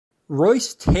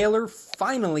Royce Taylor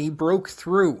finally broke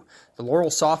through. The Laurel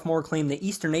sophomore claimed the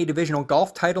Eastern A Divisional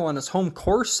golf title on his home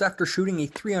course after shooting a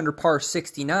 3-under par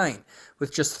 69.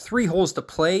 With just 3 holes to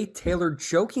play, Taylor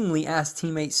jokingly asked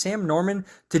teammate Sam Norman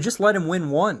to just let him win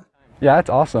one. Yeah, it's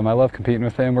awesome. I love competing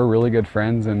with him. We're really good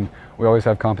friends, and we always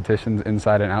have competitions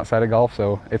inside and outside of golf,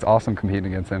 so it's awesome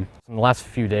competing against him. In the last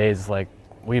few days,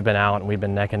 we've been out and we've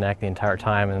been neck and neck the entire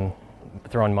time and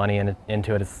throwing money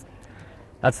into it.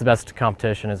 That's the best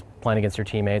competition, is playing against your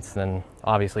teammates, and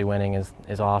obviously winning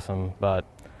is awesome, but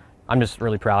I'm just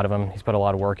really proud of him. He's put a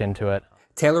lot of work into it.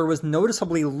 Taylor was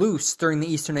noticeably loose during the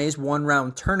Eastern A's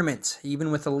one-round tournament.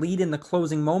 Even with a lead in the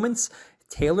closing moments,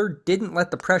 Taylor didn't let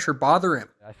the pressure bother him.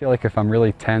 I feel like if I'm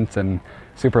really tense and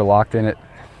super locked in it,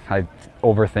 I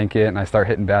overthink it and I start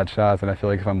hitting bad shots, and I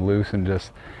feel like if I'm loose and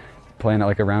just playing it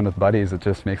like a round with buddies, it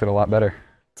just makes it a lot better.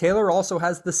 Taylor also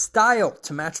has the style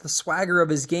to match the swagger of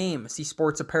his game, as he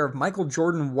sports a pair of Michael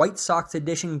Jordan White Sox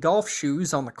edition golf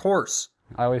shoes on the course.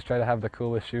 I always try to have the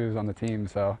coolest shoes on the team,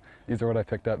 so these are what I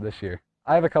picked up this year.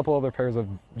 I have a couple other pairs of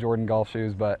Jordan golf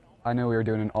shoes, but I knew we were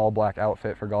doing an all-black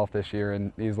outfit for golf this year,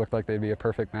 and these looked like they'd be a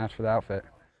perfect match for the outfit.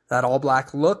 That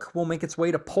all-black look will make its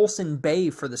way to Polson Bay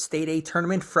for the State A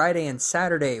tournament Friday and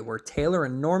Saturday, where Taylor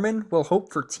and Norman will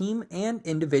hope for team and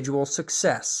individual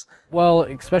success. Well,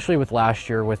 especially with last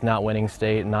year, with not winning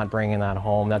state and not bringing that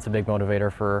home, that's a big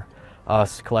motivator for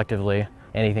us collectively.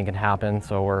 Anything can happen,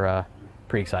 so we're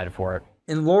pretty excited for it.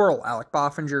 In Laurel, Alec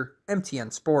Boffinger,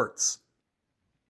 MTN Sports.